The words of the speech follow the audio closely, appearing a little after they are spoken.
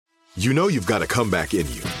You know you've got a comeback in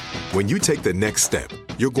you. When you take the next step,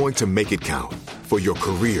 you're going to make it count. For your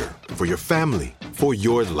career, for your family, for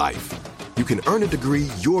your life. You can earn a degree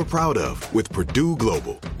you're proud of with Purdue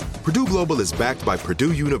Global. Purdue Global is backed by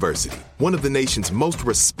Purdue University, one of the nation's most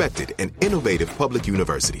respected and innovative public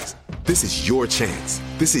universities. This is your chance.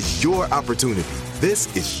 This is your opportunity.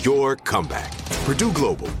 This is your comeback. Purdue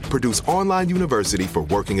Global, Purdue's online university for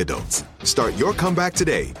working adults. Start your comeback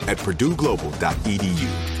today at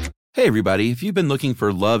purdueglobal.edu. Hey everybody, if you've been looking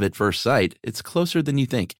for love at first sight, it's closer than you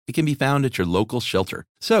think. It can be found at your local shelter.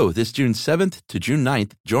 So this June 7th to June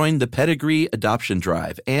 9th, join the Pedigree Adoption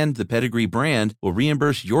Drive, and the Pedigree brand will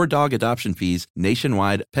reimburse your dog adoption fees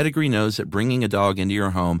nationwide. Pedigree knows that bringing a dog into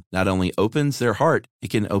your home not only opens their heart, it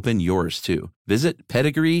can open yours too. Visit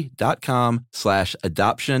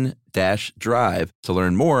pedigree.com/adoption-drive to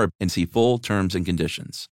learn more and see full terms and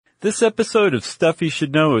conditions. This episode of Stuff You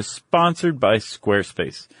Should Know is sponsored by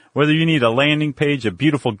Squarespace. Whether you need a landing page, a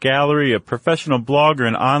beautiful gallery, a professional blog, or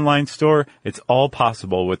an online store, it's all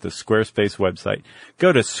possible with the Squarespace website.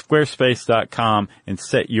 Go to squarespace.com and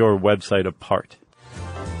set your website apart.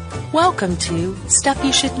 Welcome to Stuff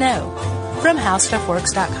You Should Know from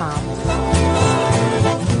HowStuffWorks.com.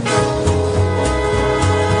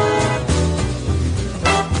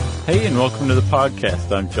 Hey, and welcome to the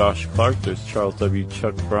podcast. I'm Josh Clark. There's Charles W.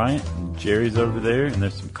 Chuck Bryant, and Jerry's over there, and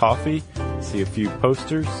there's some coffee. I see a few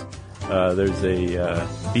posters. There's a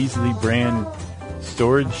Beasley brand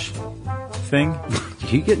storage thing.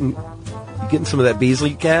 You getting some of that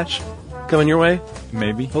Beasley cash coming your way?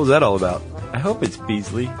 Maybe. What was that all about? I hope it's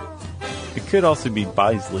Beasley. It could also be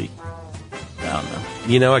Bisley. I don't know.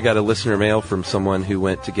 You know, I got a listener mail from someone who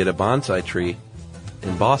went to get a bonsai tree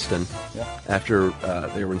in Boston after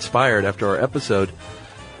they were inspired after our episode.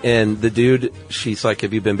 And the dude, she's like,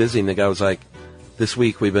 have you been busy? And the guy was like, this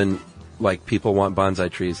week we've been, like, people want bonsai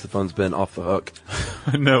trees. The phone's been off the hook.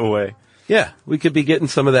 No way. Yeah, we could be getting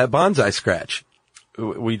some of that bonsai scratch.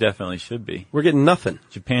 We definitely should be. We're getting nothing.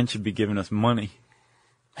 Japan should be giving us money.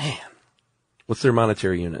 Man. What's their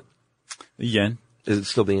monetary unit? The yen. Is it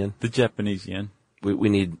still the yen? The Japanese yen. We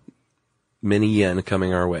need many yen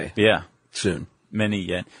coming our way. Yeah. Soon. Many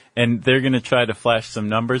yen. And they're going to try to flash some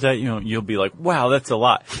numbers at you, and you'll be like, wow, that's a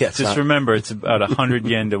lot. Yeah, just remember, it's about 100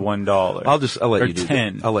 yen to $1. I'll let or you do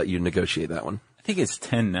 10. that. I'll let you negotiate that one. I think it's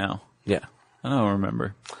 10 now. Yeah. I don't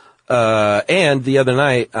remember. And the other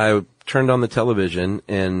night, I turned on the television,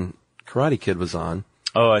 and Karate Kid was on.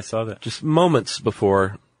 Oh, I saw that. Just moments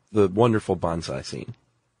before the wonderful bonsai scene.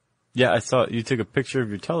 Yeah, I saw you took a picture of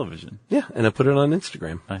your television. Yeah, and I put it on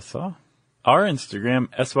Instagram. I saw. Our Instagram,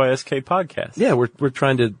 SYSK Podcast. Yeah, we're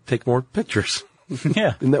trying to take more pictures.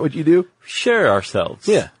 Yeah. Isn't that what you do? Share ourselves.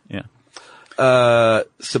 Yeah. Yeah.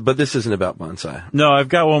 But this isn't about bonsai. No, I've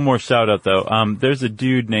got one more shout out though. There's a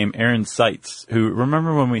dude named Aaron Seitz who,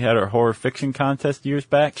 remember when we had our horror fiction contest years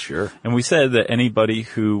back? Sure. And we said that anybody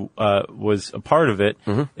who, was a part of it,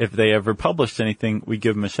 if they ever published anything, we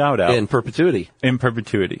give them a shout out. In perpetuity. In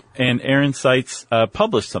perpetuity. And Aaron Seitz,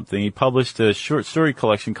 published something. He published a short story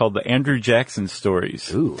collection called the Andrew Jackson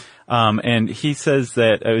Stories. Ooh. And he says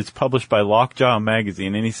that it's published by Lockjaw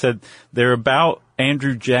Magazine, and he said they're about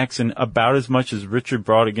Andrew Jackson about as much as Richard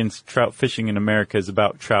Brautigan's trout fishing in America is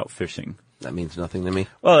about trout fishing. That means nothing to me.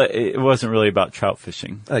 Well, it wasn't really about trout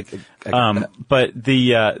fishing. I get that. But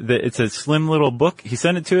it's a slim little book. He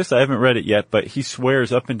sent it to us. I haven't read it yet, but he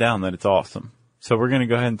swears up and down that it's awesome. So we're going to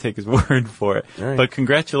go ahead and take his word for it. All right. But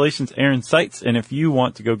congratulations, Aaron Seitz. And if you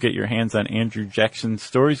want to go get your hands on Andrew Jackson's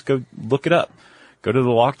stories, go look it up. Go to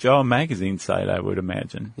the Lockjaw Magazine site, I would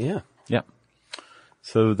imagine. Yeah. Yep.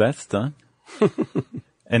 So that's done.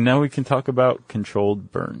 And now we can talk about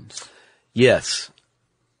Controlled Burns. Yes.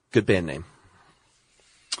 Good band name.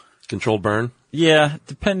 Controlled Burn? Yeah,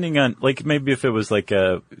 depending on, like, maybe if it was like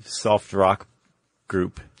a soft rock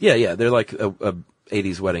group. Yeah. They're like a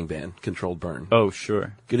 80s wedding band, Controlled Burn. Oh,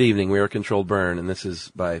 sure. Good evening, we are Controlled Burn, and this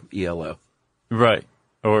is by ELO. Right.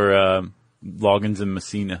 Or Loggins and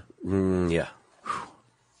Messina. Yeah.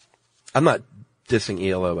 I'm not dissing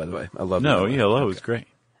ELO, by the way. I love No, ELO. ELO is great.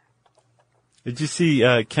 Did you see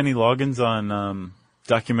Kenny Loggins on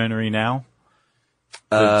Documentary Now?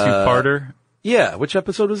 The two-parter? Yeah, which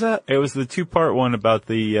episode was that? It was the two-part one about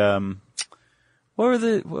the what was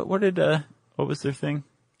their thing?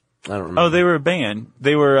 I don't remember. Oh, they were a band.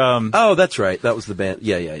 They were Oh, that's right. That was the band.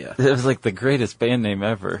 Yeah. it was like the greatest band name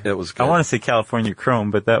ever. It was good. I want to say California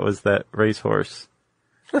Chrome, but that was that racehorse.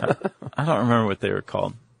 I don't remember what they were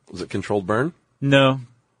called. Was it Controlled Burn? No,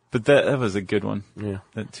 but that was a good one. Yeah.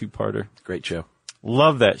 That two-parter. Great show.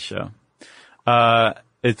 Love that show. And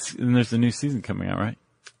there's a new season coming out, right?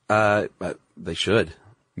 But they should.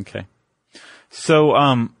 Okay. So,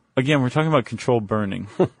 again, we're talking about controlled burning,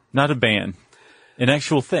 not a ban, an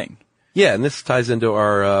actual thing. Yeah, and this ties into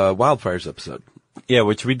our wildfires episode. Yeah,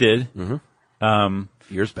 which we did.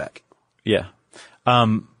 Years back. Yeah.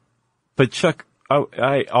 But Chuck,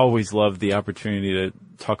 I always love the opportunity to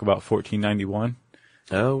talk about 1491.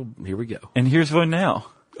 Oh, here we go. And here's one now.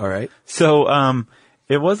 All right. So,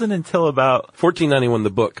 it wasn't until about 1491, the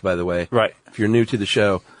book, by the way. Right. If you're new to the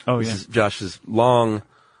show, Oh, this yeah. is Josh's long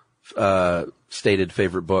stated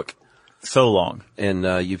favorite book, so long,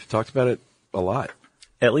 and you've talked about it a lot.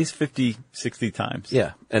 at least 50, 60 times.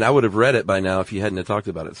 Yeah, and I would have read it by now if you hadn't have talked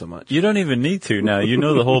about it so much. You don't even need to now. You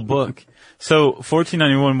know the whole book. So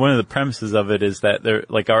 1491, one of the premises of it is that they're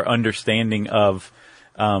like our understanding of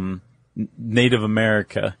Native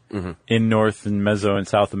America in North and Meso and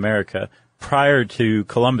South America prior to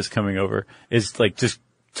Columbus coming over is like just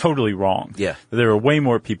totally wrong. Yeah. There were way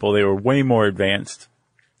more people. They were way more advanced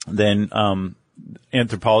than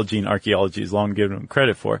anthropology and archaeology has long given them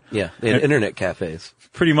credit for. Yeah, they had internet cafes.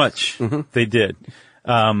 Pretty much, they did.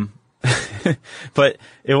 But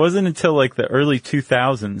it wasn't until like the early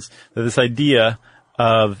 2000s that this idea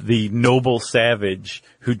of the noble savage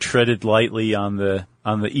who treaded lightly on the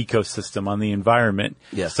ecosystem, on the environment,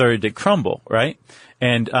 Yeah. started to crumble, right?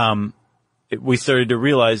 And we started to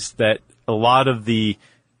realize that a lot of the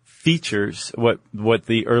features, what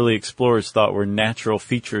the early explorers thought were natural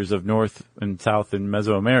features of North and South and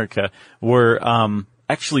Mesoamerica, were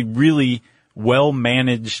actually really well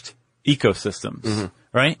managed ecosystems,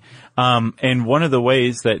 right? And one of the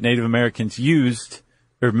ways that Native Americans used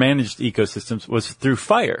or managed ecosystems was through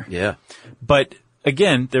fire. Yeah. But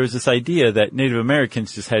again, there was this idea that Native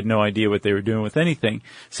Americans just had no idea what they were doing with anything.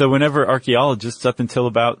 So whenever archaeologists, up until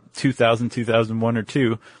about 2000, 2001 or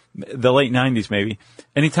 2, the late 90s maybe,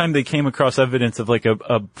 anytime they came across evidence of like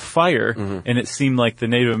a fire and it seemed like the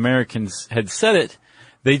Native Americans had set it,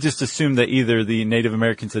 they just assumed that either the Native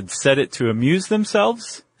Americans had set it to amuse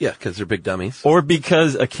themselves Yeah, because they're big dummies. or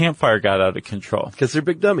because a campfire got out of control. Because they're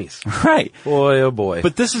big dummies. Right. Boy, oh boy.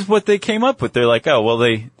 But this is what they came up with. They're like, oh, well,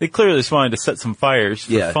 they clearly just wanted to set some fires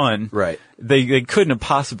for Yeah, fun. right. They couldn't have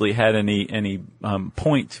possibly had any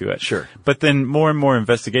point to it. Sure. But then more and more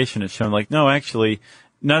investigation has shown, like, no, actually,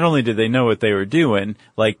 not only did they know what they were doing,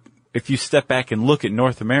 like, if you step back and look at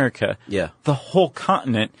North America, Yeah. the whole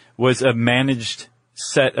continent was a managed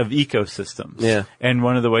set of ecosystems. Yeah. And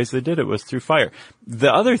one of the ways they did it was through fire.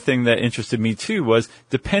 The other thing that interested me too was,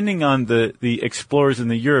 depending on the explorers and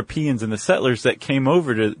the Europeans and the settlers that came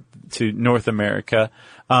over to North America,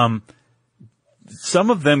 some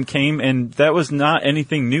of them came and that was not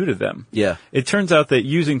anything new to them. Yeah. It turns out that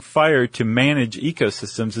using fire to manage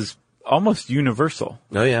ecosystems is almost universal,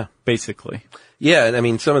 Oh, yeah. basically. Yeah, and I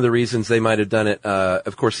mean, some of the reasons they might have done it,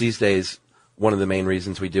 of course, these days, one of the main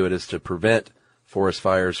reasons we do it is to prevent forest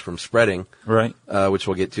fires from spreading, Right. which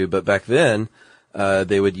we'll get to. But back then,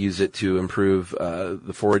 they would use it to improve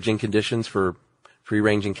the foraging conditions for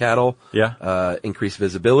free-ranging cattle, Yeah. increase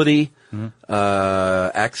visibility,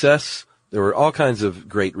 access. There were all kinds of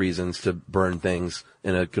great reasons to burn things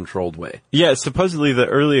in a controlled way. Yeah, supposedly the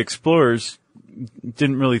early explorers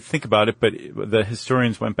didn't really think about it, but the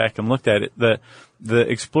historians went back and looked at it. The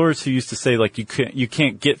explorers who used to say, like, you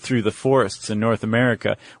can't get through the forests in North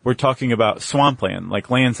America, we're talking about swampland, like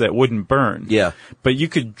lands that wouldn't burn. Yeah. But you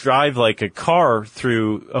could drive like a car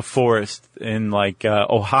through a forest in like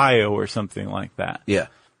Ohio or something like that. Yeah.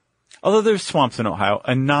 Although there's swamps in Ohio,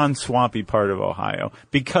 a non-swampy part of Ohio,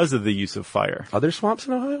 because of the use of fire. Are there swamps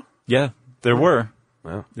in Ohio? Yeah, there were.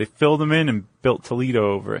 Wow. They filled them in and built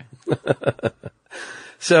Toledo over it.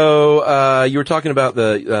 So, you were talking about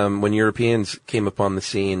when Europeans came upon the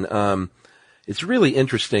scene. It's really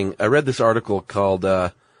interesting. I read this article called,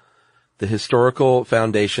 The Historical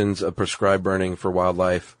Foundations of Prescribed Burning for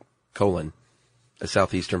Wildlife, a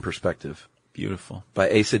Southeastern Perspective, Beautiful. by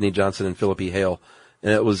A. Sidney Johnson and Philip E. Hale.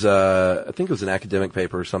 And it was, I think it was an academic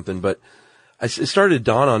paper or something, but it started to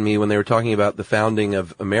dawn on me when they were talking about the founding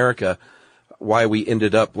of America, why we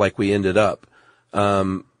ended up like we ended up.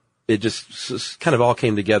 It just kind of all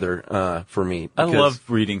came together, for me. I love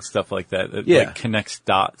reading stuff like that. It like connects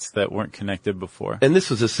dots that weren't connected before. And this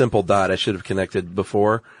was a simple dot I should have connected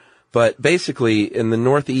before. But basically, in the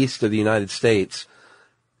northeast of the United States,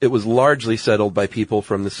 it was largely settled by people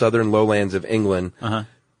from the southern lowlands of England,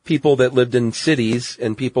 people that lived in cities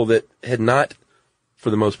and people that had not, for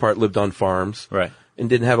the most part, lived on farms. Right. And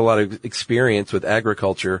didn't have a lot of experience with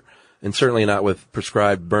agriculture, and certainly not with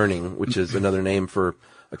prescribed burning, which is another name for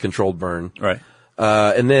a controlled burn. Right.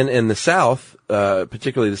 And then in the South,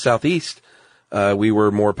 particularly the Southeast, we were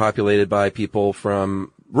more populated by people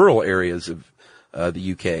from rural areas of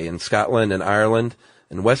the UK, and Scotland and Ireland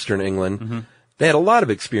and Western England. They had a lot of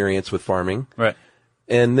experience with farming. Right.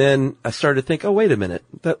 And then I started to think, oh, wait a minute.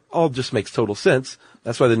 That all just makes total sense.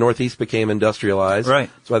 That's why the Northeast became industrialized. Right.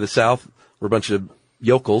 That's why the South were a bunch of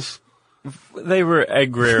yokels. They were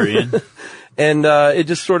agrarian. And it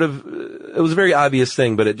just sort of, it was a very obvious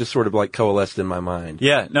thing, but it just sort of like coalesced in my mind.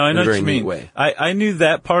 Yeah, no, I know in a what very you neat mean. way. I knew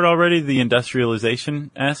that part already, the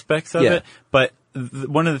industrialization aspects of Yeah. it, but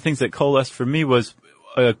one of the things that coalesced for me was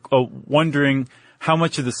wondering how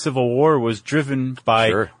much of the Civil War was driven by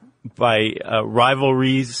Sure.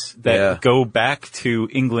 rivalries that Yeah. go back to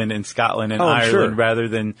England and Scotland and Oh, I'm Ireland sure. rather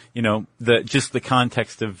than, just the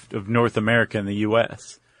context of North America and the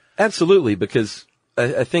U.S. Absolutely, because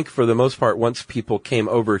I think for the most part, once people came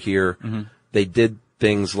over here, they did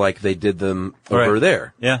things like they did them over Right.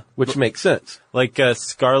 there. Yeah. Which makes sense. Like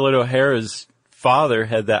Scarlett O'Hara's father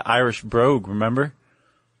had that Irish brogue, remember?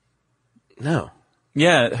 No.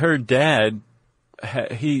 Yeah, her dad,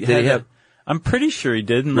 he had he have- I'm pretty sure he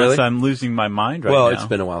did, unless Really? I'm losing my mind right Well, now. it's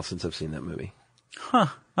been a while since I've seen that movie.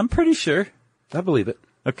 I'm pretty sure. I believe it.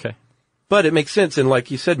 Okay. But it makes sense, and like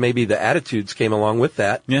you said, maybe the attitudes came along with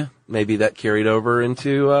that. Yeah. Maybe that carried over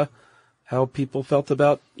into how people felt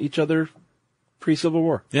about each other pre-Civil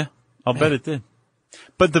War. Yeah. I'll bet it did.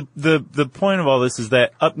 But the point of all this is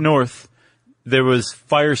that up north, there was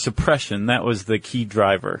fire suppression. That was the key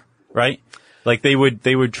driver, right? Like they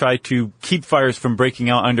would try to keep fires from breaking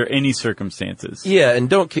out under any circumstances. Yeah, and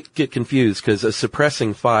don't get confused, because a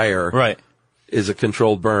suppressing fire Right. is a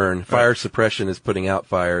controlled burn. Fire suppression is putting out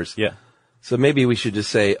fires. Yeah. So maybe we should just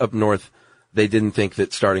say up north, they didn't think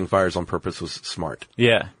that starting fires on purpose was smart.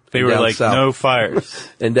 Yeah. They And were down like, south. no fires.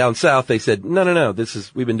 And down south, they said, no,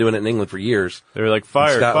 we've been doing it in England for years. They were like,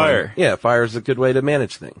 fire, Scotland, fire. Yeah, fire is a good way to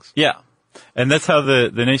manage things. Yeah. And that's how the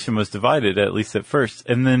nation was divided, at least at first.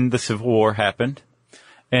 And then the Civil War happened.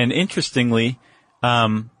 And interestingly,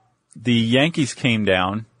 the Yankees came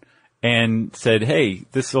down and said, hey,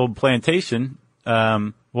 this old plantation,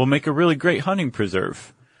 will make a really great hunting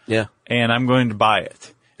preserve. Yeah. And I'm going to buy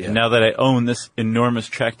it. Yeah. And now that I own this enormous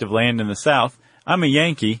tract of land in the South, I'm a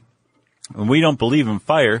Yankee, and we don't believe in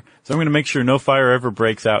fire, so I'm going to make sure no fire ever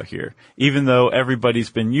breaks out here, even though everybody's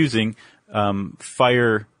been using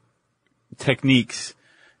fire techniques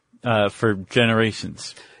for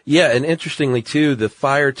generations. Yeah, and interestingly too, the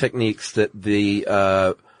fire techniques that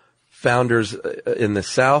the founders in the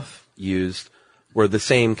South used were the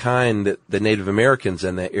same kind that the Native Americans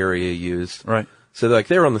in that area used. Right. So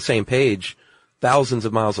they were on the same page, thousands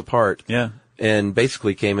of miles apart. Yeah. And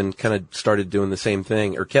basically came and kind of started doing the same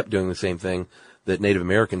thing, or kept doing the same thing that Native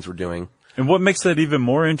Americans were doing. And what makes that even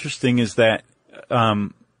more interesting is that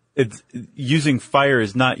it's using fire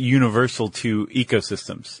is not universal to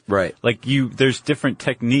ecosystems. Right. Like there's different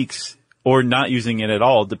techniques or not using it at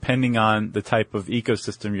all depending on the type of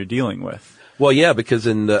ecosystem you're dealing with. Well, yeah, because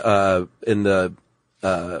in the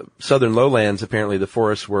southern lowlands, apparently the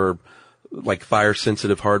forests were like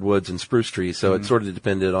fire-sensitive hardwoods and spruce trees, so it sort of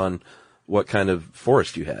depended on what kind of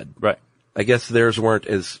forest you had. Right. I guess theirs weren't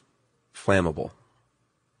as flammable.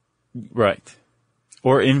 Right.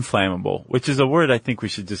 Or inflammable, which is a word I think we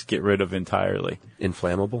should just get rid of entirely.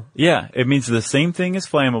 Inflammable? Yeah, it means the same thing as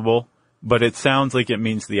flammable, but it sounds like it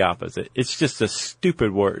means the opposite. It's just a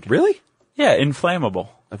stupid word. Really? Yeah,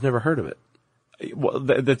 inflammable. I've never heard of it. Well,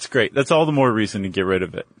 that's great. That's all the more reason to get rid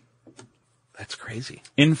of it. That's crazy.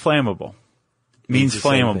 Inflammable means the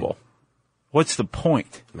same flammable. thing. What's the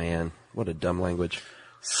point? Man, what a dumb language.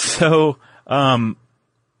 So, the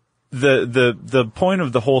point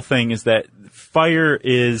of the whole thing is that fire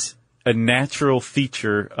is a natural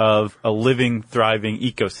feature of a living, thriving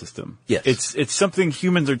ecosystem. Yes. It's something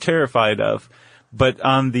humans are terrified of, but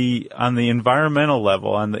on the environmental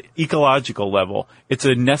level, on the ecological level, it's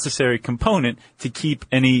a necessary component to keep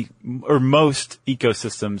any or most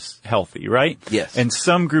ecosystems healthy, right? Yes. And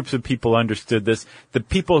some groups of people understood this. The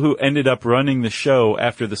people who ended up running the show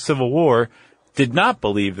after the Civil War did not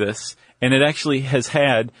believe this, and it actually has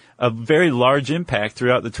had a very large impact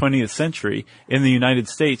throughout the 20th century in the United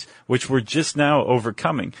States, which we're just now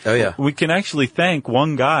overcoming. Oh, yeah. We can actually thank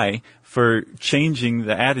one guy for changing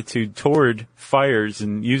the attitude toward fires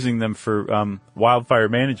and using them for wildfire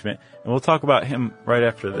management. And we'll talk about him right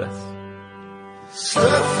after this.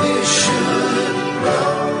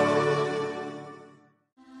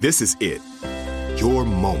 This is it. Your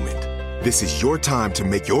moment. This is your time to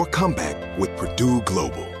make your comeback with Purdue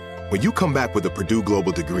Global. When you come back with a Purdue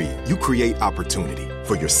Global degree, you create opportunity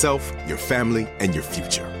for yourself, your family, and your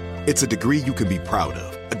future. It's a degree you can be proud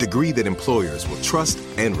of, a degree that employers will trust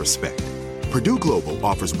and respect. Purdue Global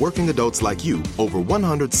offers working adults like you over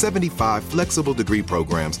 175 flexible degree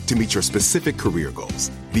programs to meet your specific career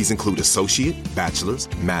goals. These include associate,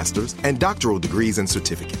 bachelor's, master's, and doctoral degrees and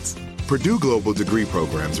certificates. Purdue Global degree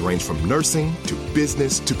programs range from nursing to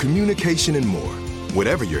business to communication and more.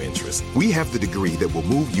 Whatever your interest, we have the degree that will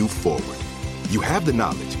move you forward. You have the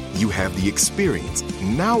knowledge, you have the experience.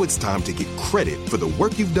 Now it's time to get credit for the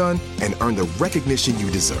work you've done and earn the recognition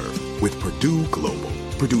you deserve with Purdue Global,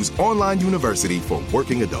 Purdue's online university for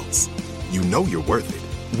working adults. You know you're worth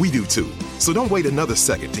it. We do too. So don't wait another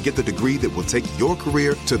second to get the degree that will take your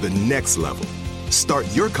career to the next level. Start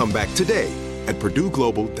your comeback today at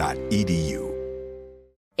purdueglobal.edu.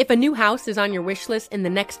 If a new house is on your wish list in the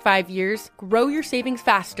next 5 years, grow your savings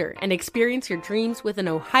faster and experience your dreams with an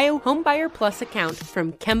Ohio Homebuyer Plus account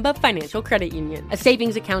from Kemba Financial Credit Union. A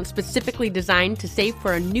savings account specifically designed to save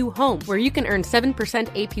for a new home, where you can earn 7%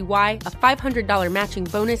 APY, a $500 matching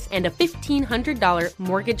bonus, and a $1,500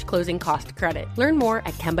 mortgage closing cost credit. Learn more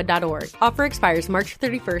at Kemba.org. Offer expires March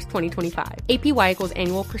 31st, 2025. APY equals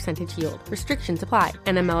annual percentage yield. Restrictions apply.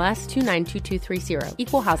 NMLS 292230.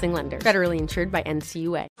 Equal housing lender. Federally insured by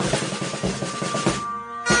NCUA.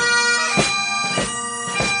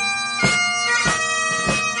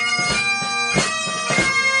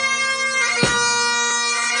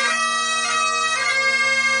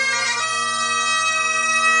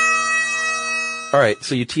 All right,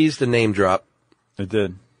 so you teased a name drop. I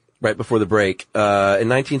did. Right before the break. In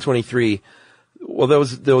 1923, well, there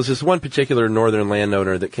was this one particular northern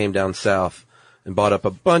landowner that came down south and bought up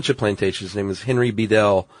a bunch of plantations. His name was Henry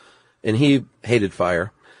Bedell, and he hated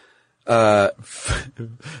fire. Fire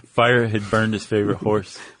had burned his favorite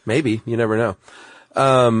horse. Maybe. You never know.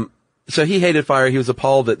 So he hated fire. He was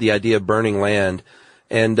appalled at the idea of burning land.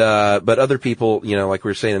 And, but other people, like we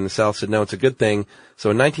were saying in the South, said, no, it's a good thing. So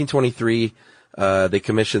in 1923, they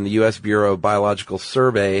commissioned the U.S. Bureau of Biological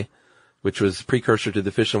Survey, which was precursor to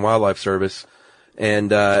the Fish and Wildlife Service.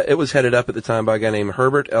 And, it was headed up at the time by a guy named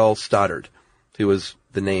Herbert L. Stoddard, who was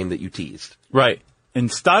the name that you teased. Right. And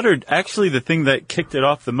Stoddard, actually, the thing that kicked it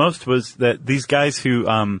off the most was that these guys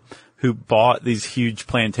who bought these huge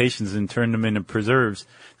plantations and turned them into preserves,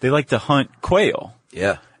 they like to hunt quail.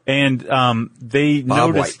 Yeah. And, they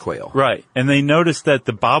noticed. Bobwhite quail. Right. And they noticed that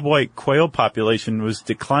the bobwhite quail population was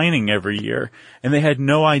declining every year, and they had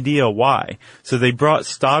no idea why. So they brought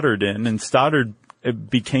Stoddard in, and Stoddard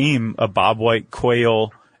became a bobwhite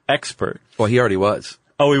quail expert. Well, he already was.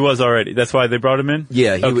 Oh, he was already. That's why they brought him in?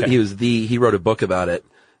 Yeah, he wrote a book about it.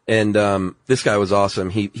 And, this guy was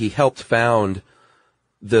awesome. He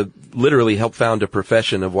literally helped found a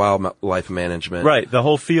profession of wildlife management. Right. The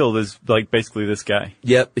whole field is like basically this guy.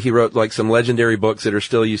 Yep. He wrote like some legendary books that are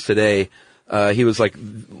still used today. He was like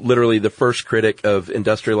literally the first critic of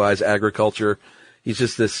industrialized agriculture. He's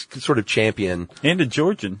just this sort of champion. And a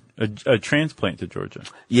Georgian, a transplant to Georgia.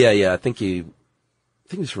 Yeah. I think he's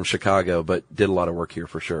from Chicago, but did a lot of work here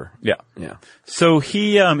for sure. Yeah. So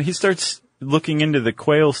he starts looking into the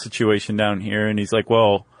quail situation down here, and he's like,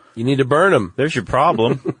 well, you need to burn them. There's your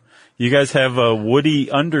problem. You guys have a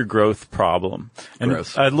woody undergrowth problem. And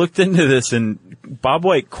gross. I looked into this, and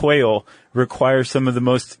bobwhite quail require some of the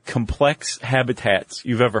most complex habitats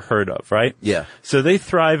you've ever heard of, right? Yeah. So they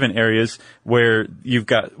thrive in areas where you've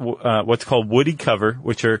got what's called woody cover,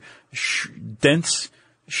 which are dense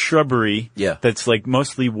shrubbery that's like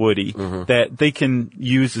mostly woody that they can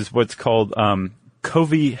use as what's called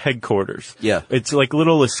covey headquarters. Yeah. It's like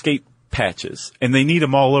little escape patches, and they need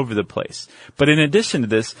them all over the place. But in addition to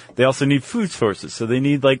this, they also need food sources, so they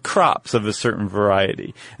need like crops of a certain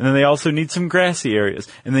variety. And then they also need some grassy areas,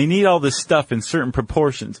 and they need all this stuff in certain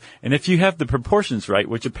proportions. And if you have the proportions right,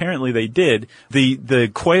 which apparently they did,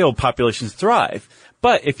 the quail populations thrive.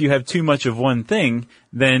 But if you have too much of one thing,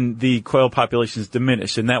 then the quail populations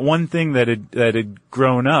diminish. And that one thing that had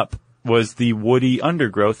grown up was the woody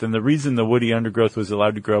undergrowth, and the reason the woody undergrowth was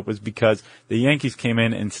allowed to grow up was because the Yankees came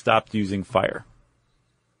in and stopped using fire.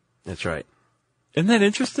 That's right. Isn't that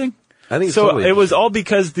interesting? I think so. Totally it was all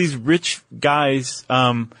because these rich guys,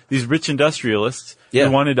 these rich industrialists who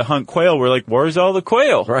wanted to hunt quail were like, where's all the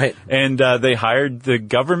quail? Right. And they hired the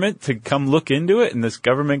government to come look into it, and this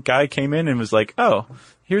government guy came in and was like, oh,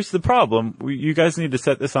 here's the problem. You guys need to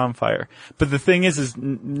set this on fire. But the thing is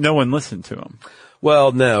no one listened to him.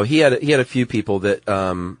 Well, no, he had a few people that,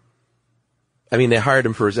 they hired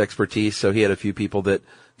him for his expertise, so he had a few people that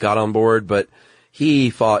got on board, but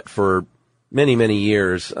he fought for many, many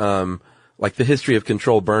years. Like the history of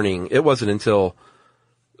controlled burning, it wasn't until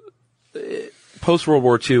post-World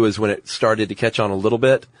War II is when it started to catch on a little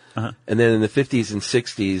bit. And then in the 50s and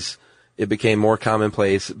 60s, it became more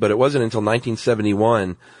commonplace, but it wasn't until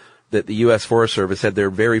 1971 that the U.S. Forest Service had their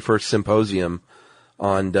very first symposium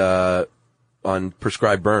on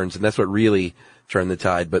prescribed burns, and that's what really turned the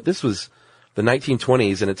tide. But this was the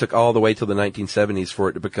 1920s, and it took all the way till the 1970s for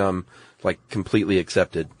it to become like completely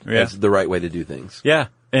accepted as the right way to do things. Yeah.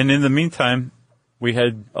 And in the meantime, we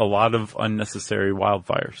had a lot of unnecessary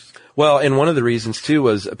wildfires. Well, and one of the reasons too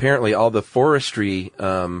was apparently all the forestry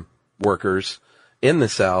workers in the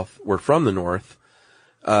South were from the North.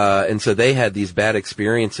 And so they had these bad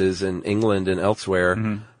experiences in England and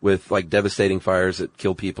elsewhere with like devastating fires that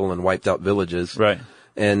killed people and wiped out villages. Right.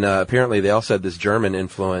 And apparently they also had this German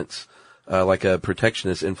influence, like a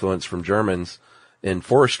protectionist influence from Germans in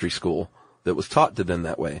forestry school that was taught to them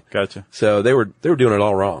that way. Gotcha. So they were doing it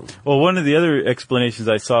all wrong. Well, one of the other explanations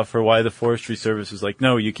I saw for why the Forestry Service was like,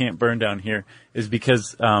 no, you can't burn down here, is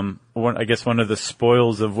because I guess one of the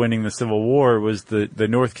spoils of winning the Civil War was the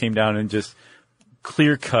North came down and just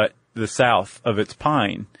clear cut the South of its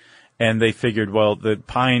pine. And they figured, well, the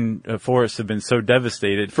pine forests have been so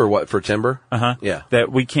devastated. For what? For timber? Yeah.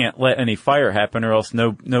 That we can't let any fire happen, or else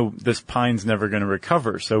this pine's never going to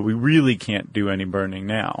recover. So we really can't do any burning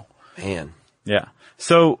now. Man. Yeah.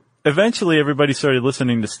 So eventually everybody started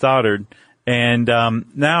listening to Stoddard, and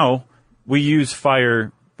now we use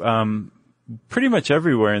fire pretty much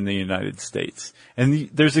everywhere in the United States. And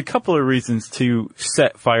there's a couple of reasons to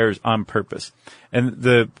set fires on purpose. And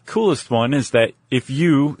the coolest one is that if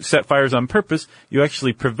you set fires on purpose, you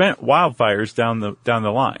actually prevent wildfires down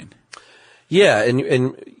the line. Yeah,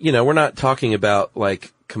 and you know, we're not talking about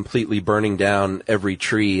like completely burning down every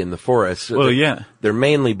tree in the forest. Well, yeah. They're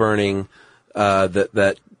mainly burning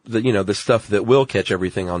the stuff that will catch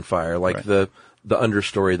everything on fire, like Right. the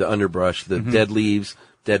understory, the underbrush, the dead leaves,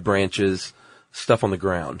 dead branches, stuff on the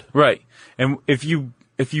ground. Right. And if you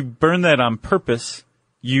burn that on purpose,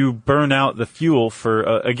 you burn out the fuel for,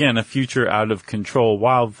 again, a future out of control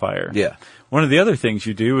wildfire. Yeah. One of the other things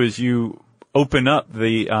you do is you open up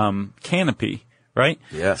the canopy, right?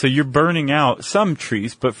 Yeah. So you're burning out some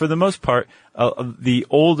trees, but for the most part, the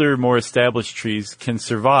older, more established trees can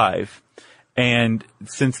survive. And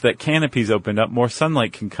since that canopy's opened up, more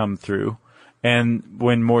sunlight can come through. And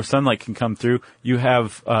when more sunlight can come through, you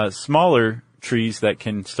have smaller trees that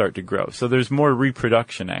can start to grow. So there's more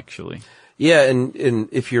reproduction, actually. Yeah, and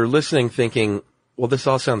if you're listening thinking, well, this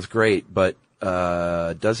all sounds great, but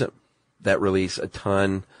doesn't that release a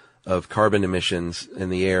ton of carbon emissions in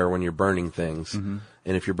the air when you're burning things? And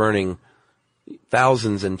if you're burning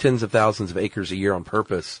thousands and tens of thousands of acres a year on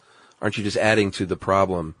purpose, aren't you just adding to the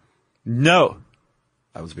problem? No.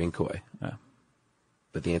 I was being coy. Yeah.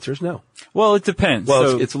 But the answer is no. Well, it depends. Well,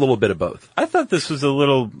 So it's a little bit of both. I thought this was a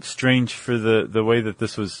little strange for the way that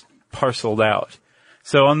this was parceled out.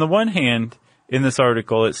 So on the one hand, in this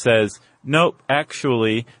article, it says, nope,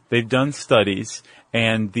 actually, they've done studies,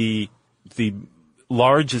 and the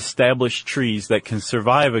large established trees that can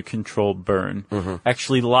survive a controlled burn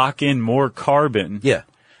actually lock in more carbon Yeah.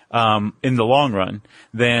 in the long run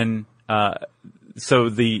than so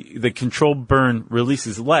the controlled burn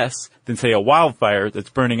releases less than, say, a wildfire that's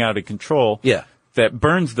burning out of control. Yeah. That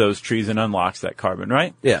burns those trees and unlocks that carbon,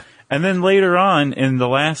 right? Yeah. And then later on in the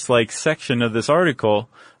last section of this article,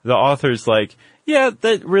 the author's like, yeah,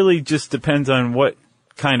 that really just depends on what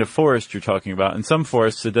kind of forest you're talking about. In some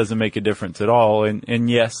forests, it doesn't make a difference at all. And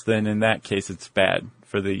yes, then in that case, it's bad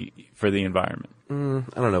for the environment.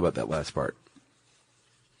 I don't know about that last part.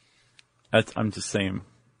 I'm just saying.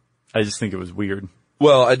 I just think it was weird.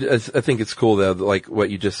 Well, I think it's cool though, like what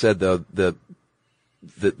you just said though, the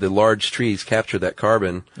large trees capture that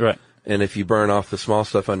carbon. Right. And if you burn off the small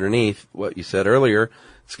stuff underneath, what you said earlier,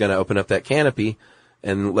 it's going to open up that canopy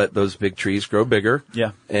and let those big trees grow bigger.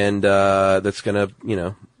 Yeah. And, that's going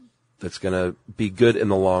to be good in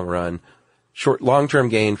the long run. Long-term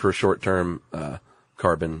gain for short-term,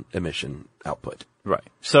 carbon emission output. Right.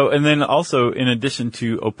 So, and then also, in addition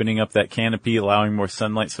to opening up that canopy, allowing more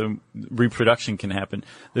sunlight so reproduction can happen,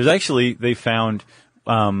 there's actually, they found,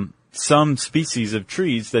 some species of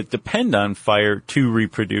trees that depend on fire to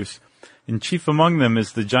reproduce. And chief among them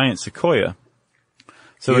is the giant sequoia.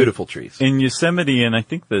 So Beautiful trees. In Yosemite in, I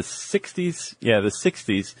think, the 60s,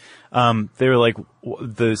 they were like,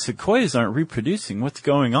 the sequoias aren't reproducing. What's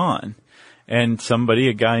going on? And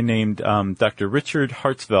a guy named Dr. Richard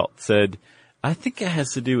Hartzvelt said, I think it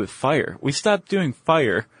has to do with fire. We stopped doing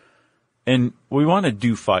fire, and we want to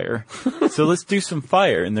do fire. So let's do some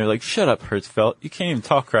fire. And they're like, shut up, Hertzfeld. You can't even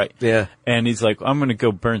talk right. Yeah. And he's like, I'm going to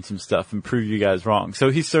go burn some stuff and prove you guys wrong.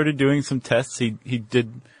 So he started doing some tests. He'd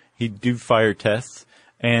do fire tests.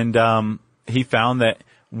 And he found that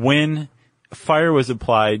when fire was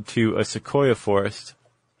applied to a sequoia forest,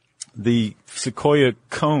 the sequoia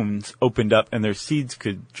cones opened up and their seeds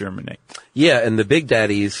could germinate. Yeah, and the big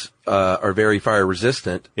daddies are very fire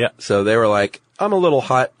resistant. Yeah. So they were like, I'm a little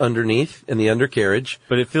hot underneath in the undercarriage,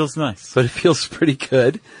 But it feels nice. but it feels pretty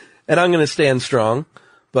good, and I'm going to stand strong.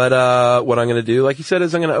 But what I'm going to do, like you said,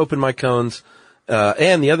 is I'm going to open my cones.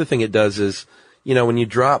 And the other thing it does is, when you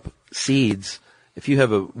drop seeds, if you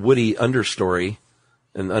have a woody understory,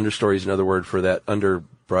 and understory is another word for that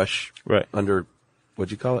underbrush, Right.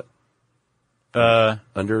 What'd you call it?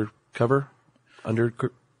 Undercover?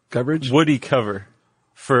 Coverage? Woody cover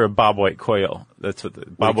for a bobwhite quail. That's what the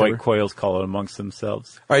bobwhite cover? quails call it amongst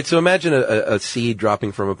themselves. All right, so imagine a seed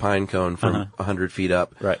dropping from a pine cone from 100 feet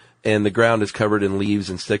up. Right. And the ground is covered in leaves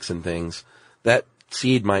and sticks and things. That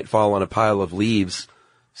seed might fall on a pile of leaves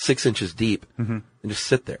 6 inches deep and just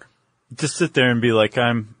sit there. Just sit there and be like,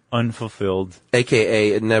 I'm unfulfilled.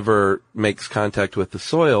 AKA, it never makes contact with the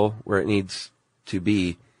soil where it needs to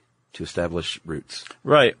be to establish roots.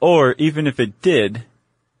 Right. Or even if it did,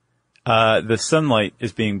 the sunlight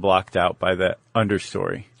is being blocked out by that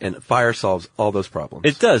understory. And fire solves all those problems.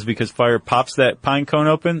 It does, because fire pops that pine cone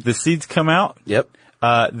open, the seeds come out. Yep.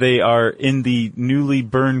 They are in the newly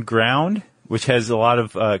burned ground, which has a lot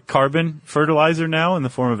of carbon fertilizer now in the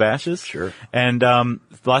form of ashes. Sure. And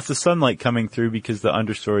lots of sunlight coming through because the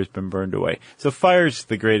understory's been burned away. So fire's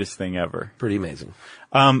the greatest thing ever. Pretty amazing.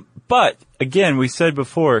 But again, we said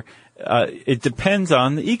before, it depends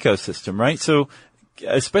on the ecosystem, right? So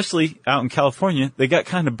especially out in California, they got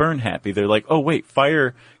kind of burn happy. They're like, oh wait,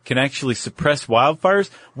 fire can actually suppress wildfires.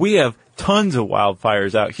 We have tons of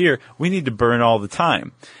wildfires out here. We need to burn all the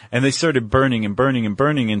time. And they started burning and burning and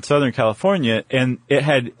burning in Southern California, and it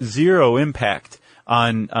had zero impact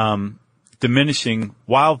on diminishing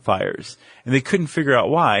wildfires. And they couldn't figure out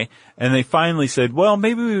why. And they finally said, well,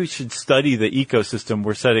 maybe we should study the ecosystem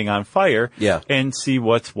we're setting on fire and see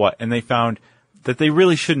what's what. And they found that they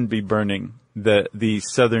really shouldn't be burning the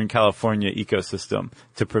Southern California ecosystem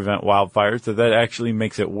to prevent wildfires, that actually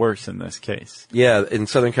makes it worse in this case. Yeah, in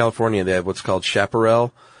Southern California, they have what's called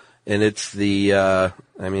chaparral, and it's the, if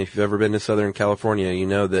you've ever been to Southern California, you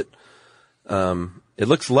know that, it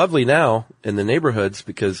looks lovely now in the neighborhoods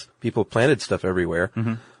because people planted stuff everywhere,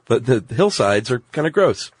 but the hillsides are kind of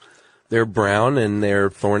gross. They're brown and they're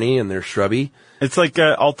thorny and they're shrubby. It's like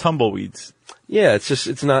all tumbleweeds. Yeah, it's just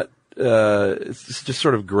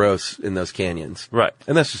sort of gross in those canyons. Right.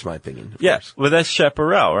 And that's just my opinion. Of course. Well, that's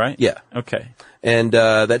chaparral, right? Yeah. Okay. And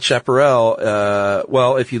that chaparral,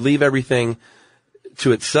 if you leave everything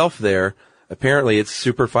to itself there, apparently it's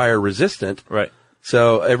super fire resistant. Right.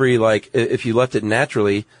 So if you left it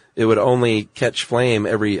naturally, it would only catch flame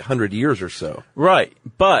every 100 years or so. Right.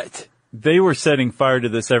 But they were setting fire to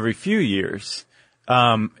this every few years.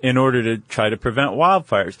 In order to try to prevent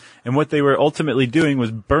wildfires. And what they were ultimately doing was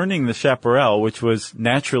burning the chaparral, which was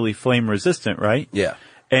naturally flame resistant, right? Yeah.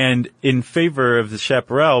 And in favor of the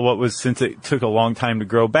chaparral, since it took a long time to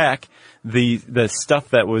grow back, the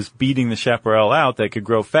stuff that was beating the chaparral out that could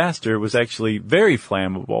grow faster was actually very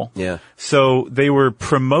flammable. Yeah. So they were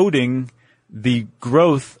promoting the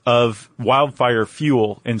growth of wildfire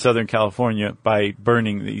fuel in Southern California by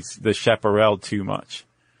burning the chaparral too much.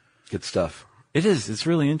 Good stuff. It is. It's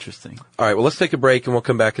really interesting. All right. Well, let's take a break and we'll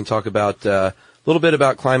come back and talk about a little bit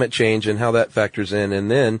about climate change and how that factors in, and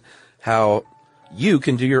then how you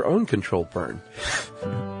can do your own controlled burn.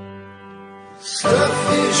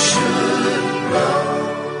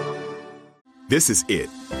 This is it.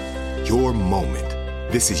 Your moment.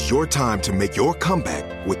 This is your time to make your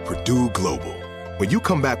comeback with Purdue Global. When you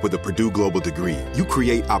come back with a Purdue Global degree, you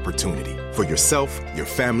create opportunity for yourself, your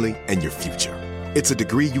family, and your future. It's a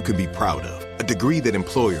degree you can be proud of, a degree that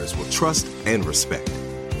employers will trust and respect.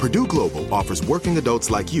 Purdue Global offers working adults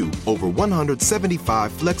like you over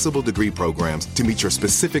 175 flexible degree programs to meet your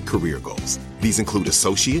specific career goals. These include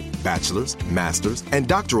associate, bachelor's, master's, and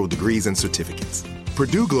doctoral degrees and certificates.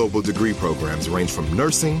 Purdue Global degree programs range from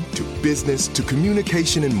nursing to business to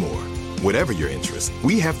communication and more. Whatever your interest,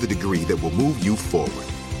 we have the degree that will move you forward.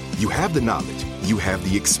 You have the knowledge, you have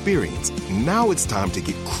the experience. Now it's time to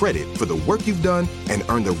get credit for the work you've done and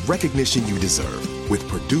earn the recognition you deserve with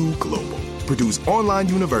Purdue Global, Purdue's online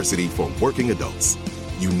university for working adults.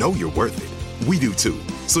 You know you're worth it. We do too.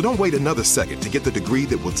 So don't wait another second to get the degree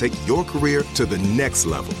that will take your career to the next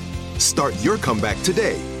level. Start your comeback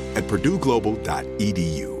today at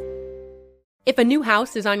purdueglobal.edu. If a new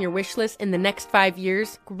house is on your wish list in the next 5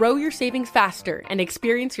 years, grow your savings faster and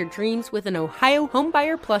experience your dreams with an Ohio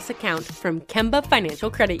Homebuyer Plus account from Kemba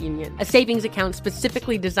Financial Credit Union. A savings account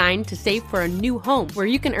specifically designed to save for a new home where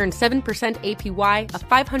you can earn 7% APY,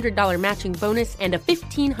 a $500 matching bonus, and a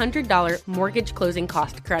 $1,500 mortgage closing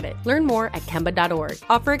cost credit. Learn more at Kemba.org.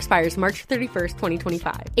 Offer expires March 31st,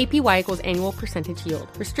 2025. APY equals annual percentage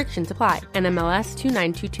yield. Restrictions apply. NMLS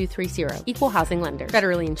 292230. Equal housing lender.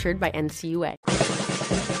 Federally insured by NCUA. All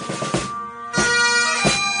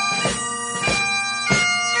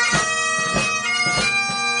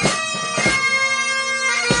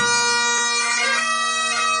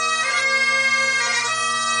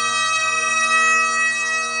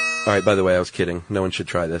right, by the way, I was kidding. No one should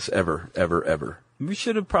try this ever, ever, ever. We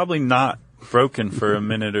should have probably not broken for a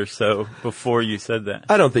minute or so before you said that.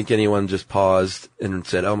 I don't think anyone just paused and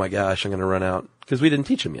said, oh my gosh, I'm going to run out, because we didn't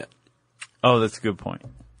teach them yet. Oh, that's a good point.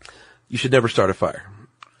 You should never start a fire.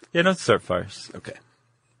 Yeah, don't start fires. Okay.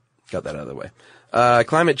 Got that out of the way.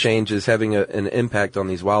 Climate change is having an impact on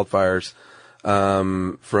these wildfires.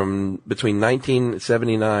 From between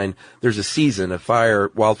 1979, there's a season,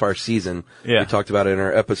 wildfire season. Yeah. We talked about it in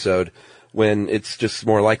our episode, when it's just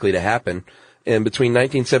more likely to happen. And between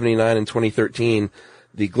 1979 and 2013,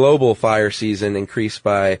 the global fire season increased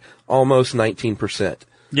by almost 19%.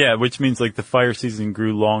 Yeah, which means like the fire season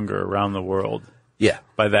grew longer around the world. Yeah.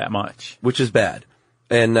 By that much. Which is bad.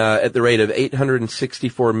 And at the rate of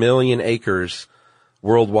 864 million acres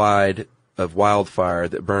worldwide of wildfire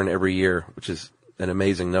that burn every year, which is an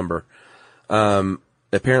amazing number.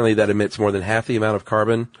 Apparently that emits more than half the amount of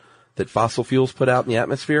carbon that fossil fuels put out in the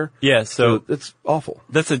atmosphere. Yeah, so it's awful.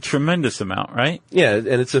 That's a tremendous amount, right? Yeah, and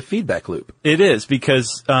it's a feedback loop. It is,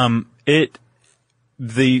 because it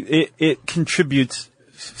contributes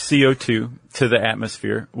CO2 to the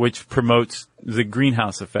atmosphere, which promotes the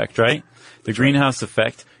greenhouse effect, right? The greenhouse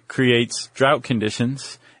effect creates drought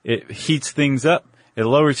conditions. It heats things up. It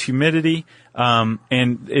lowers humidity, and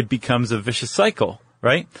it becomes a vicious cycle,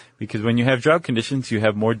 right? Because when you have drought conditions, you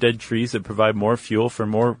have more dead trees that provide more fuel for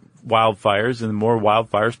more wildfires, and the more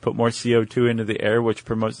wildfires put more CO2 into the air, which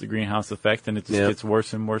promotes the greenhouse effect, and it just gets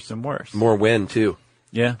worse and worse and worse. More wind, too.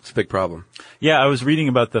 Yeah. It's a big problem. Yeah, I was reading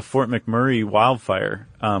about the Fort McMurray wildfire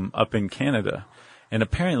up in Canada, and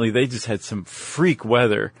apparently they just had some freak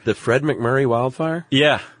weather. The Fred McMurray wildfire?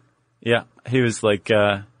 Yeah. Yeah. He was like,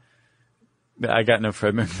 I got no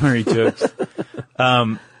Fred McMurray jokes.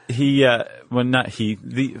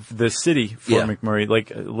 The city, Fort McMurray,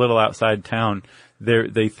 like a little outside town,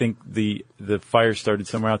 they think the fire started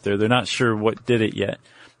somewhere out there. They're not sure what did it yet,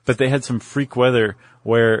 but they had some freak weather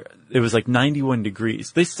where it was like 91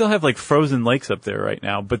 degrees. They still have like frozen lakes up there right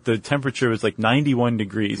now, but the temperature was like 91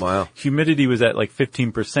 degrees. Wow. Humidity was at like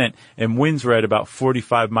 15%, and winds were at about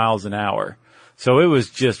 45 miles an hour. So it was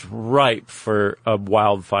just ripe for a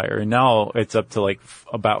wildfire. And now it's up to like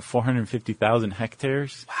about 450,000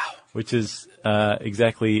 hectares. Wow. Which is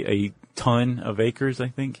exactly a ton of acres, I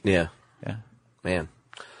think. Yeah. Yeah. Man.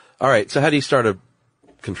 All right. So how do you start a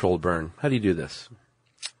controlled burn? How do you do this?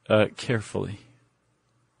 Carefully.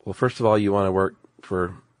 Well, first of all, you want to work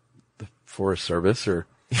for the Forest Service or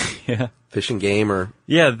Fish and Game or...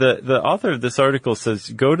 Yeah, the author of this article says,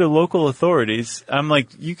 go to local authorities. I'm like,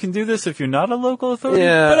 you can do this if you're not a local authority?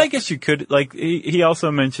 Yeah. But I guess you could. Like, he also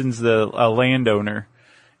mentions a landowner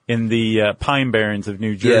in the Pine Barrens of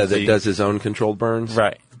New Jersey. Yeah, that does his own controlled burns?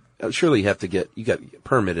 Right. Surely you got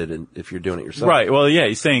permitted if you're doing it yourself. Right. Well, yeah,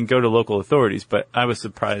 he's saying go to local authorities, but I was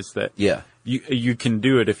surprised that you can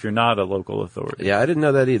do it if you're not a local authority. Yeah, I didn't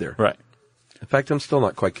know that either. Right. In fact, I'm still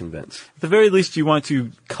not quite convinced. At the very least, you want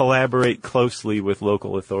to collaborate closely with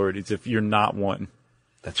local authorities if you're not one.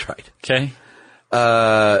 That's right. Okay.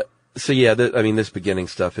 So yeah, this beginning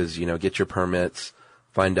stuff is, get your permits,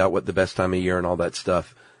 find out what the best time of year and all that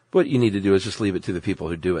stuff. What you need to do is just leave it to the people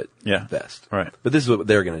who do it best. Right. But this is what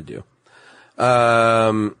they're going to do.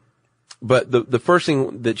 But the first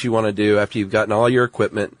thing that you want to do after you've gotten all your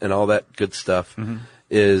equipment and all that good stuff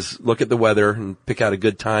is look at the weather and pick out a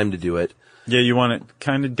good time to do it. Yeah, you want it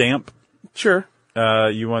kind of damp. Sure.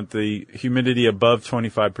 You want the humidity above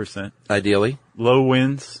 25%. Ideally. Low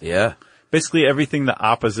winds. Yeah. Basically everything the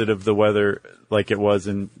opposite of the weather like it was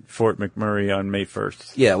in Fort McMurray on May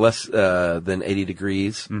 1st. Yeah, less than 80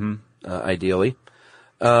 degrees, ideally.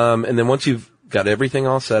 And then once you've got everything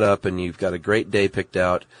all set up and you've got a great day picked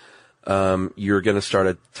out, you're going to start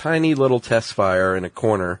a tiny little test fire in a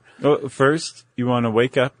corner. Well, first, you want to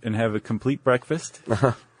wake up and have a complete breakfast.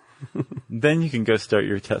 Then you can go start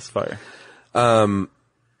your test fire.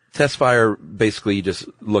 Test fire, basically you just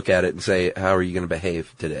look at it and say, how are you going to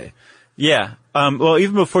behave today? Yeah. Well,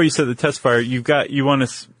 even before you set the test fire, you want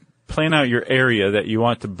to plan out your area that you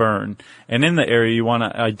want to burn. And in the area, you want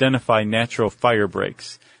to identify natural fire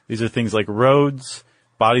breaks. These are things like roads,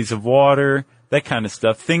 bodies of water, that kind of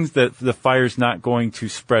stuff. Things that the fire's not going to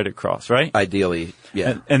spread across, right? Ideally,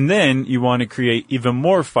 yeah. And then you want to create even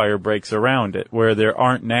more fire breaks around it where there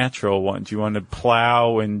aren't natural ones. You want to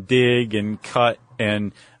plow and dig and cut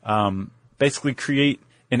and basically create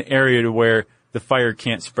an area to where the fire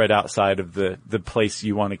can't spread outside of the place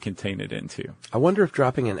you want to contain it into. I wonder if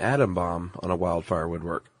dropping an atom bomb on a wildfire would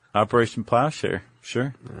work. Operation Plowshare,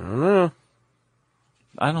 sure. I don't know.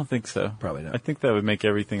 I don't think so. Probably not. I think that would make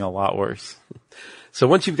everything a lot worse. So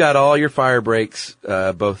once you've got all your fire breaks,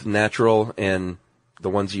 both natural and the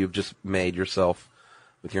ones you've just made yourself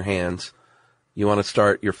with your hands, you want to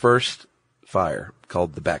start your first fire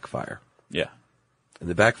called the backfire. Yeah. And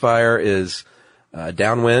the backfire is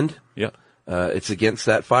downwind. Yep. It's against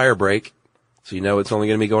that fire break, so you know it's only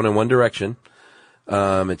going to be going in one direction.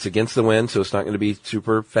 It's against the wind, so it's not going to be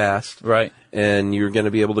super fast. Right. And you're going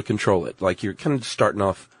to be able to control it. Like you're kind of starting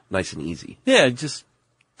off nice and easy. Yeah, just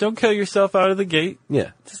don't kill yourself out of the gate.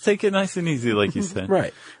 Yeah. Just take it nice and easy, like you said.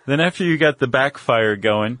 Right. Then after you got the backfire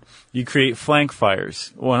going, you create flank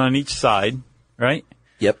fires, one on each side, right?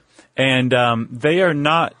 Yep. And they are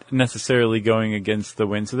not necessarily going against the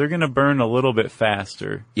wind, so they're going to burn a little bit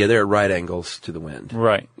faster. Yeah, they're at right angles to the wind.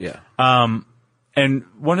 Right. Yeah. And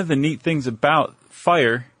one of the neat things about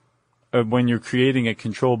fire, when you're creating a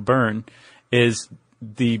controlled burn, is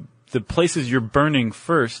the places you're burning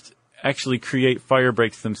first actually create fire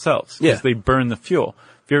breaks themselves. Yeah. Because they burn the fuel.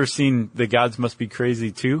 Have you ever seen The Gods Must Be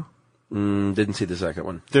Crazy 2? Didn't see the second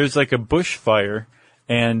one. There's like a bush fire,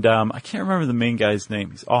 and I can't remember the main guy's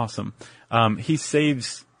name. He's awesome. He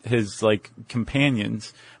saves his like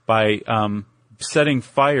companions by setting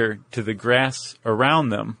fire to the grass around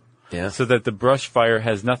them. Yeah. So that the brush fire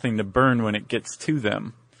has nothing to burn when it gets to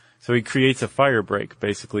them. So he creates a fire break,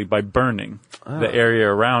 basically, by burning the area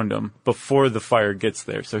around him before the fire gets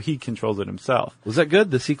there. So he controls it himself. Was that good,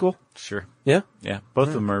 the sequel? Sure. Yeah? Yeah, both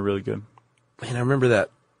of them are really good. Man, I remember that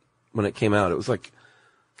when it came out. It was like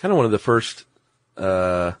kind of one of the first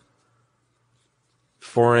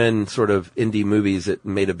foreign sort of indie movies that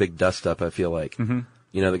made a big dust-up, I feel like. Mm-hmm.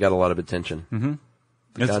 You know, that got a lot of attention. Mm-hmm.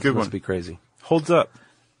 It's a good one. Must be crazy. Holds up.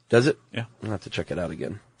 Does it? Yeah. I'll have to check it out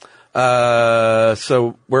again.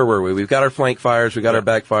 So where were we? We've got our flank fires, we've got our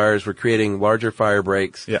back fires, we're creating larger fire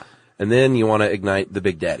breaks. Yeah. And then you want to ignite the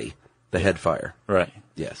big daddy, the head fire. Right.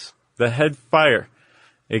 Yes. The head fire.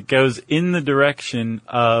 It goes in the direction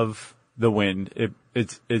of the wind.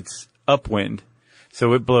 It's upwind.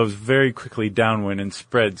 So it blows very quickly downwind and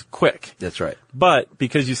spreads quick. That's right. But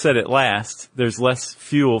because you said it last, there's less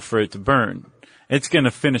fuel for it to burn. It's going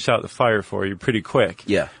to finish out the fire for you pretty quick.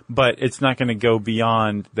 Yeah. But it's not going to go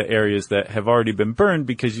beyond the areas that have already been burned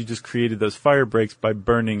because you just created those fire breaks by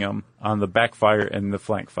burning them on the backfire and the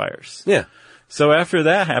flank fires. Yeah. So after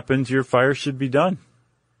that happens, your fire should be done.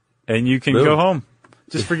 And you can go home.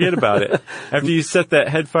 Just forget about it. After you set that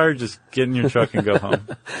head fire, just get in your truck and go home.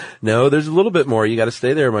 No, there's a little bit more. You got to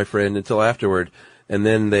stay there, my friend, until afterward. And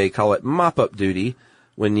then they call it mop-up duty.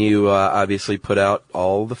 When you obviously put out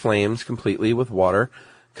all the flames completely with water,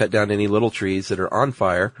 cut down any little trees that are on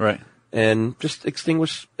fire, Right. and just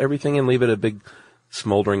extinguish everything and leave it a big,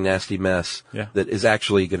 smoldering, nasty mess that is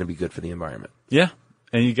actually going to be good for the environment. Yeah.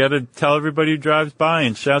 And you got to tell everybody who drives by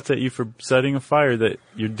and shouts at you for setting a fire that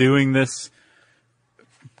you're doing this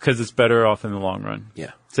because it's better off in the long run.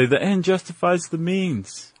 Yeah. Say the end justifies the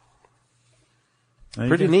means.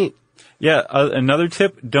 Pretty neat. Yeah. Another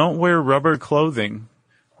tip, don't wear rubber clothing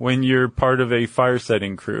when you're part of a fire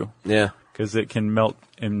setting crew. Yeah. Because it can melt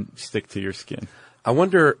and stick to your skin. I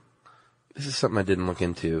wonder, this is something I didn't look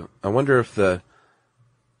into. I wonder if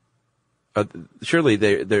surely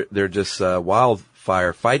they're just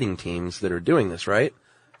wildfire fighting teams that are doing this, right?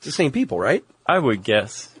 It's the same people, right? I would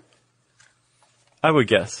guess. I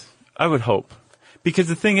would hope. Because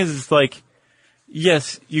the thing is, it's like,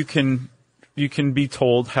 yes, you can be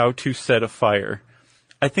told how to set a fire.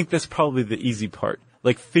 I think that's probably the easy part.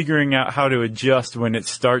 Like figuring out how to adjust when it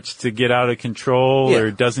starts to get out of control or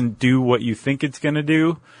doesn't do what you think it's going to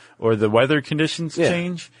do, or the weather conditions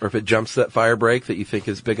change. Or if it jumps that fire break that you think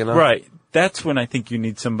is big enough. Right. That's when I think you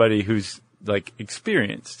need somebody who's like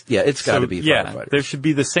experienced. Yeah, it's got to be firefighters. Yeah, there should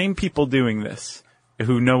be the same people doing this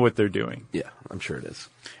who know what they're doing. Yeah, I'm sure it is.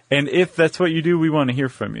 And if that's what you do, we want to hear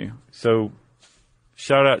from you. So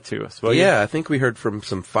shout out to us. Well, yeah, I think we heard from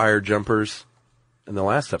some fire jumpers in the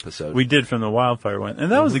last episode. We did from the wildfire one.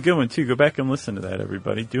 And that was a good one, too. Go back and listen to that,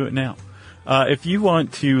 everybody. Do it now. If you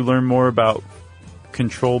want to learn more about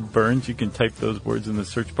Control Burns. You can type those words in the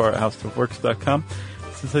search bar at howstuffworks.com.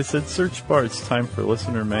 Since I said search bar, it's time for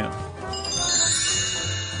listener mail.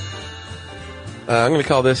 I'm going to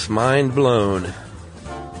call this Mind Blown.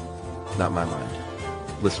 Not my mind.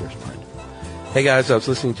 Listener's mind. Hey guys, I was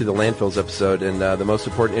listening to the Landfills episode, and the most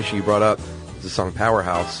important issue you brought up is the song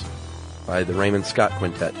Powerhouse by the Raymond Scott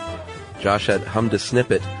Quintet. Josh had hummed a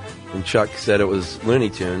snippet, and Chuck said it was Looney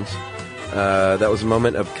Tunes. That was a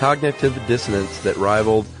moment of cognitive dissonance that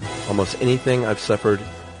rivaled almost anything I've suffered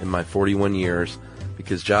in my 41 years,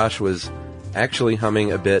 because Josh was actually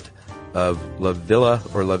humming a bit of La Villa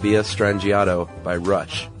or La Via Strangiato by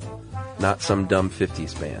Rush, not some dumb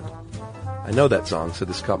 50s band. I know that song, so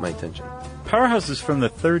this caught my attention. Powerhouse is from the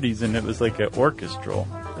 30s, and it was like an orchestral.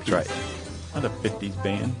 That's right. Not a 50s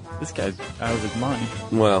band. This guy's out of his mind.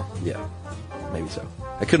 Well, yeah, maybe so.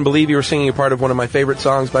 I couldn't believe you were singing a part of one of my favorite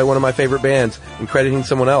songs by one of my favorite bands and crediting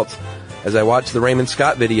someone else. As I watched the Raymond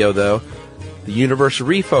Scott video, though, the universe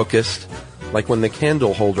refocused, like when the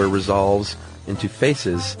candle holder resolves into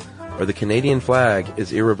faces, or the Canadian flag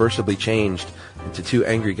is irreversibly changed into two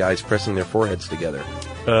angry guys pressing their foreheads together.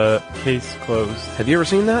 Case closed. Have you ever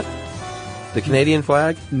seen that? The Canadian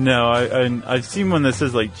flag? No, I've seen one that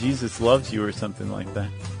says, like, Jesus loves you or something like that.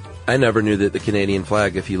 I never knew that the Canadian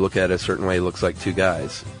flag, if you look at it a certain way, looks like two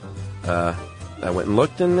guys. I went and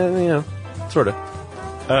looked, and, sort of.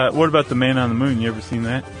 What about the Man on the Moon? You ever seen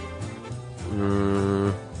that?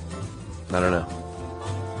 I don't know.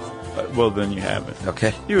 Well, then you haven't.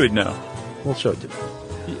 Okay. You would know. We'll show it to me.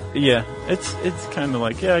 Yeah, it's kind of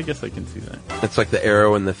like, yeah, I guess I can see that. It's like the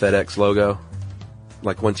arrow in the FedEx logo.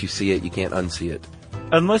 Like, once you see it, you can't unsee it.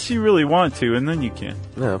 Unless you really want to, and then you can.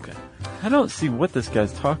 Oh, okay. I don't see what this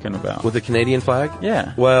guy's talking about. With the Canadian flag?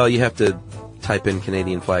 Yeah. Well, you have to type in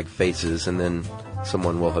Canadian flag faces, and then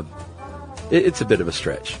someone will have... It's a bit of a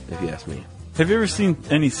stretch, if you ask me. Have you ever seen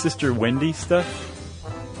any Sister Wendy stuff?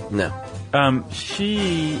 No.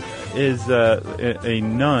 She is a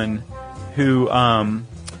nun who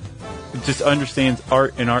just understands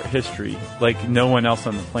art and art history like no one else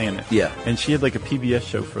on the planet. Yeah. And she had like a PBS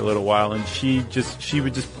show for a little while, and she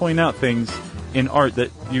would just point out things in art that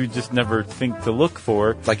you would just never think to look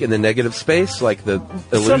for. Like in the negative space, like the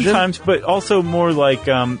illusion? Sometimes, but also more like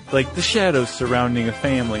the shadows surrounding a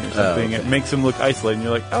family or something. Oh, okay. It makes them look isolated, and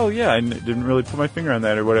you're like, oh yeah, I didn't really put my finger on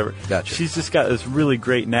that or whatever. Gotcha. She's just got this really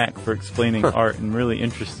great knack for explaining art in really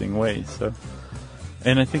interesting ways. So,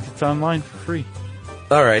 and I think it's online for free.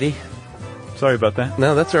 Alrighty. Sorry about that.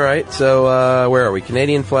 No, that's alright. So, where are we?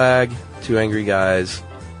 Canadian flag, two angry guys.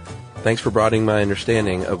 Thanks for broadening my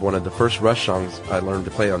understanding of one of the first Rush songs I learned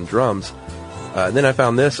to play on drums. And then I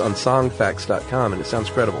found this on songfacts.com, and it sounds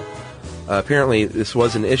credible. Apparently, this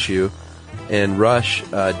was an issue, and Rush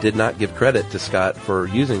did not give credit to Scott for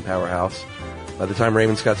using Powerhouse. By the time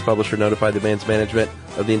Raymond Scott's publisher notified the band's management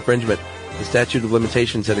of the infringement, the statute of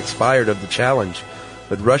limitations had expired of the challenge.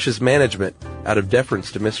 But Rush's management, out of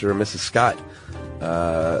deference to Mr. and Mrs. Scott,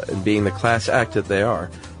 and being the class act that they are,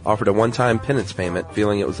 offered a one-time penance payment,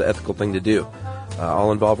 feeling it was the ethical thing to do.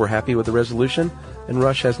 All involved were happy with the resolution, and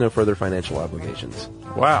Rush has no further financial obligations.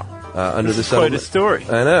 Wow. Under this the is settlement, quite a story.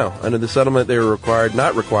 I know. Under the settlement, they were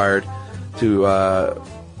not required to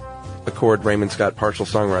accord Raymond Scott partial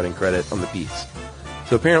songwriting credit on the piece.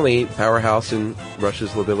 So apparently, Powerhouse and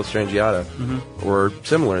Rush's La Villa Strangiato were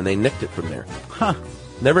similar, and they nicked it from there. Huh.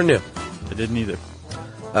 Never knew. I didn't either.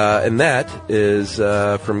 And that is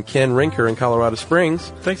from Ken Rinker in Colorado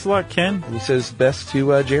Springs. Thanks a lot, Ken. He says best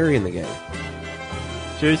to Jerry in the gang.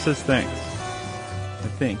 Jerry says thanks. I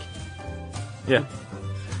think. Yeah.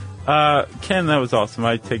 Ken, that was awesome.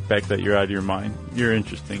 I take back that you're out of your mind. You're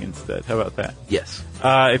interesting instead. How about that? Yes.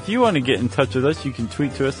 If you want to get in touch with us, you can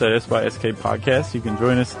tweet to us at SYSK Podcast. You can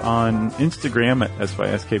join us on Instagram at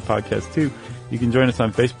SYSK Podcast 2. You can join us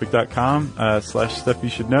on Facebook.com /Stuff You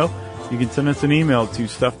Should Know. You can send us an email to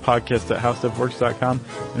stuffpodcast@howstuffworks.com.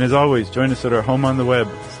 And as always, join us at our home on the web,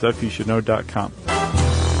 stuffyoushouldknow.com.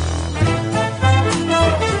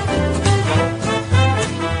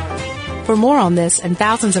 For more on this and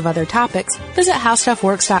thousands of other topics, visit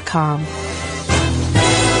howstuffworks.com.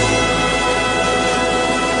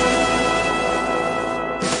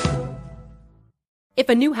 If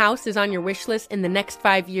a new house is on your wish list in the next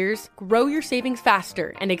 5 years, grow your savings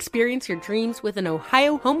faster and experience your dreams with an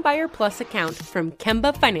Ohio Homebuyer Plus account from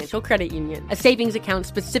Kemba Financial Credit Union. A savings account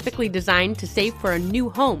specifically designed to save for a new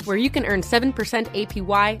home, where you can earn 7%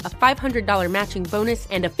 APY, a $500 matching bonus,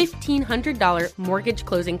 and a $1,500 mortgage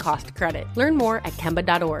closing cost credit. Learn more at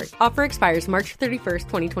Kemba.org. Offer expires March 31st,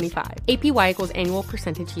 2025. APY equals annual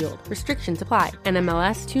percentage yield. Restrictions apply.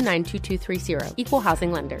 NMLS 292230. Equal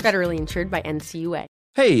housing lender. Federally insured by NCUA.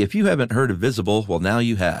 Hey, if you haven't heard of Visible, well, now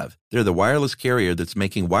you have. They're the wireless carrier that's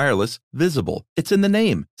making wireless visible. It's in the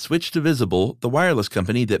name. Switch to Visible, the wireless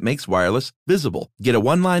company that makes wireless visible. Get a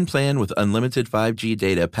one-line plan with unlimited 5G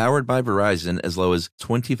data powered by Verizon as low as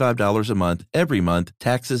 $25 a month every month,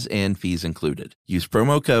 taxes and fees included. Use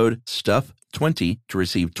promo code STUFF20 to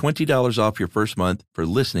receive $20 off your first month for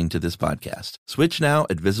listening to this podcast. Switch now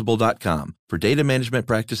at Visible.com. For data management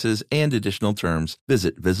practices and additional terms,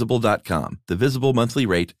 visit Visible.com. The Visible monthly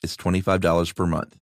rate is $25 per month.